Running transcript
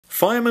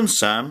Fireman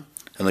Sam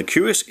and the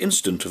Curious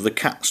Incident of the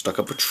Cat Stuck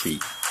Up a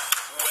Tree.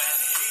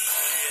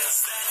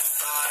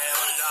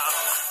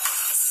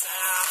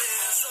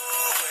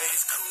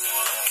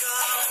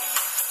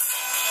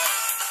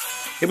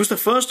 It was the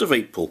 1st of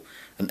April,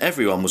 and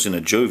everyone was in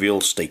a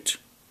jovial state.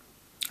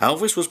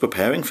 Elvis was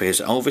preparing for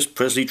his Elvis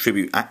Presley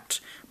tribute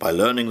act by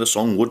learning the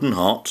song Wooden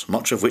Heart,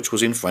 much of which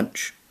was in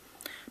French.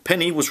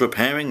 Penny was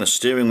repairing the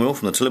steering wheel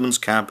from the Tillerman's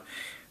cab,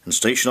 and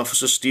Station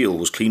Officer Steele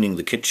was cleaning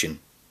the kitchen.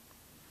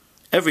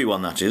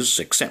 Everyone, that is,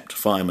 except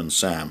Fireman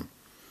Sam.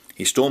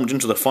 He stormed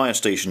into the fire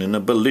station in a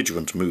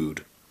belligerent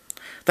mood.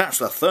 "That's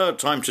the 3rd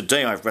time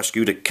today I've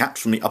rescued a cat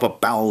from the upper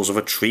bowels of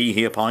a tree,"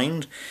 he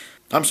opined.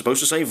 "I'm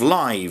supposed to save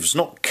lives,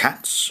 not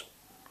cats."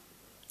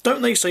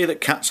 "Don't they say that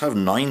cats have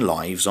 9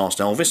 lives?" asked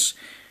Elvis.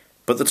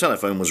 But the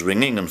telephone was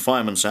ringing, and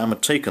Fireman Sam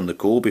had taken the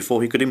call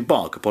before he could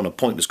embark upon a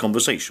pointless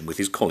conversation with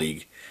his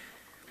colleague.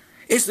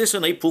 "Is this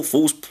an April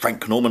Fool's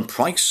prank, Norman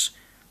Price?"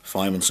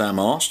 Fireman Sam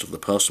asked of the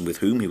person with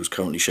whom he was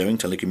currently sharing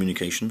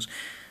telecommunications,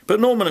 but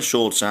Norman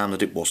assured Sam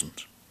that it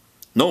wasn't.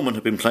 Norman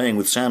had been playing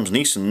with Sam's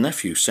niece and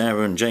nephew,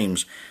 Sarah and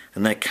James,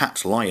 and their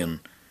cat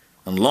Lion,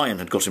 and Lion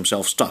had got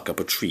himself stuck up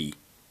a tree.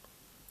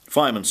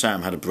 Fireman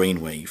Sam had a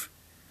brainwave.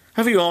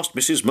 "Have you asked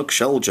Mrs.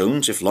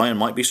 McShell-Jones if Lion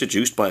might be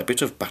seduced by a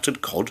bit of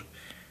battered cod?"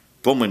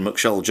 Bronwyn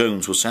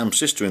McShell-Jones was Sam's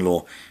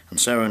sister-in-law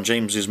and Sarah and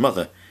James's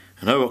mother,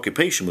 and her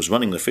occupation was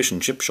running the fish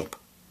and chip shop.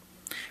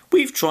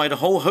 "We've tried a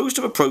whole host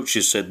of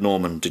approaches," said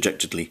Norman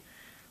dejectedly,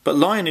 "but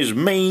Lion is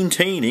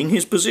maintaining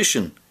his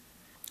position."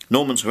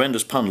 Norman's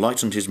horrendous pun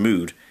lightened his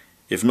mood,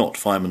 if not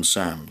Fireman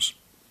Sam's.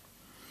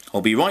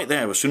 "I'll be right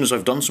there as soon as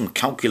I've done some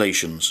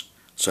calculations,"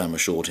 Sam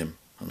assured him,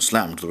 and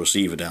slammed the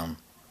receiver down.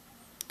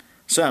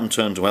 Sam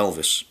turned to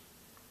Elvis.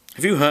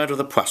 "Have you heard of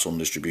the Poisson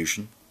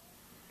distribution?"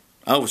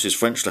 Elvis's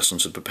French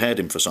lessons had prepared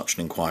him for such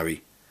an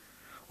inquiry.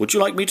 "Would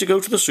you like me to go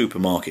to the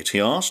supermarket?" he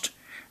asked.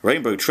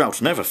 "Rainbow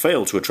trout never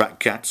fail to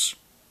attract cats."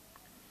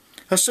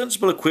 As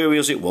sensible a query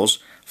as it was,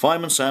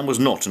 Fireman Sam was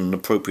not in an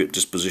appropriate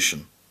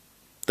disposition.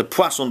 "The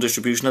Poisson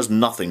distribution has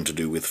nothing to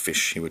do with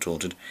fish," he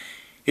retorted.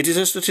 "It is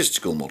a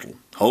statistical model,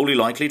 wholly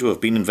likely to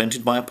have been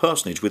invented by a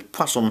personage with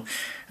Poisson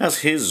as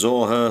his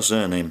or her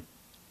surname.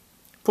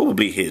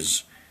 Probably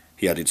his,"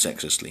 he added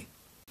sexistly.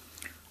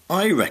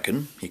 "I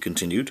reckon," he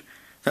continued,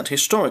 "that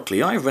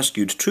historically I have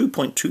rescued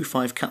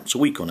 2.25 cats a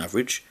week on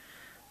average,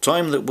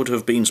 time that would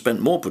have been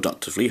spent more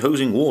productively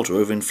hosing water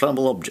over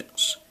inflammable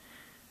objects.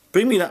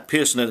 Bring me that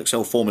Pearson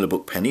Excel formula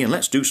book, Penny, and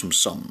let's do some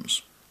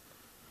sums."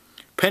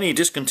 Penny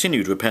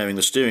discontinued repairing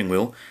the steering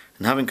wheel,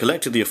 and having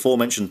collected the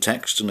aforementioned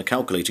text and a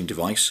calculating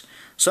device,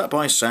 sat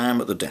by Sam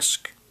at the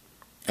desk.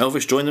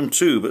 Elvis joined them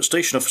too, but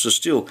Station Officer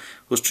Steele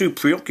was too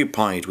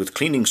preoccupied with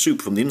cleaning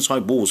soup from the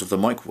inside walls of the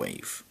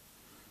microwave.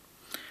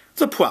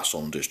 "The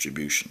Poisson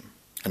distribution,"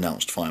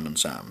 announced Fireman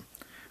Sam.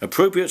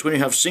 "Appropriate when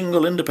you have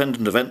single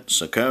independent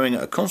events occurring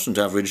at a constant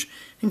average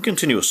in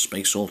continuous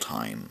space or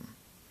time."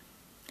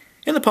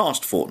 "In the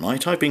past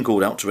fortnight I've been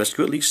called out to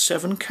rescue at least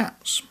 7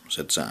 cats,"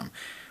 said Sam,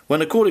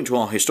 "when according to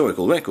our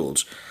historical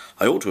records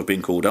I ought to have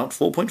been called out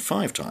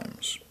 4.5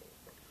 times.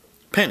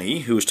 Penny,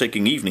 who was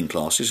taking evening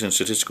classes in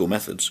statistical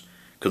methods,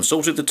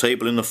 consulted the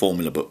table in the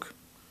formula book.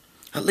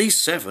 "At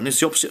least 7 is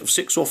the opposite of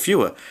 6 or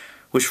fewer,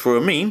 which for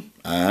a mean—"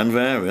 "And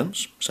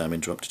variance," Sam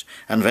interrupted.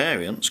 "And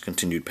variance,"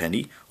 continued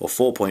Penny, "or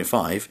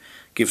 4.5,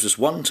 gives us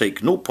 1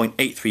 take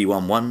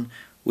 0.8311,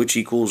 which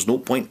equals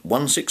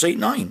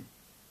 0.1689.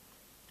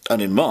 And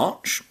in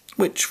March,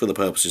 which for the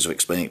purposes of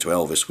explaining it to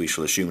Elvis we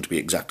shall assume to be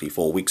exactly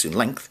 4 weeks in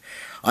length,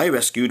 I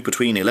rescued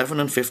between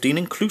 11 and 15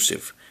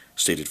 inclusive,"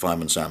 stated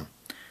Fireman Sam,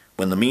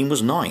 "when the mean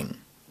was 9,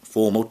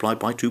 4 multiplied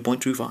by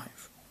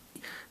 2.25.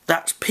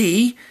 That's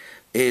P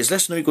is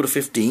less than or equal to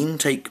 15,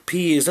 take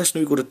P is less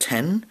than or equal to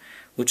 10,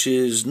 which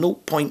is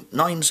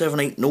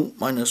 0.9780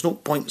 minus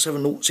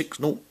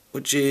 0.7060,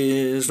 which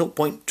is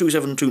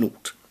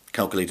 0.2720,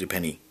 calculated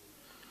Penny.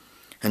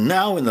 "And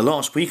now, in the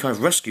last week, I've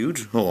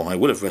rescued, or I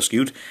will have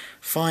rescued,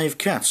 5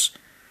 cats.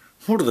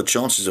 What are the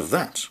chances of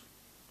that?"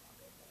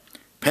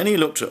 Penny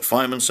looked at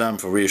Fireman Sam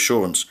for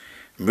reassurance,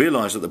 and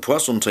realised that the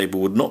Poisson table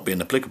would not be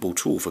an applicable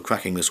tool for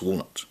cracking this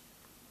walnut.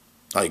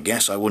 "I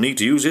guess I will need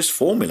to use this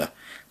formula."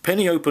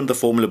 Penny opened the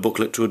formula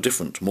booklet to a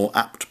different, more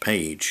apt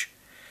page.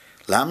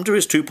 "Lambda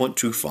is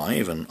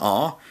 2.25, and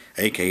R,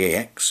 aka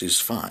X, is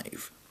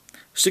 5.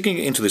 Sticking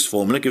it into this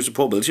formula gives a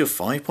probability of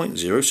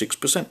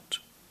 5.06%.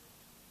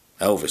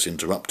 Elvis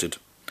interrupted.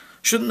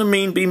 "Shouldn't the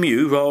mean be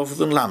mu rather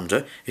than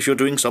lambda if you're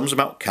doing sums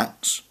about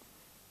cats?"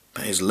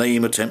 But his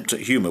lame attempt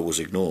at humour was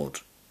ignored.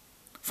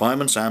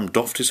 Fireman Sam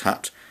doffed his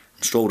hat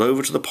and strolled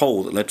over to the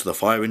pole that led to the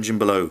fire engine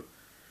below.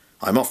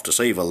 "I'm off to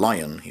save a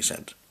lion," he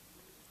said.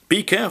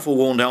 "Be careful,"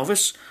 warned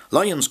Elvis.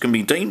 "Lions can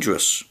be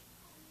dangerous."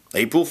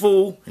 "April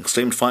Fool!"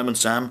 exclaimed Fireman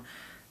Sam,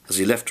 as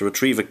he left to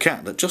retrieve a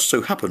cat that just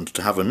so happened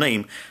to have a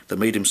name that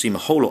made him seem a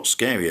whole lot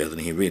scarier than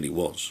he really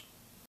was.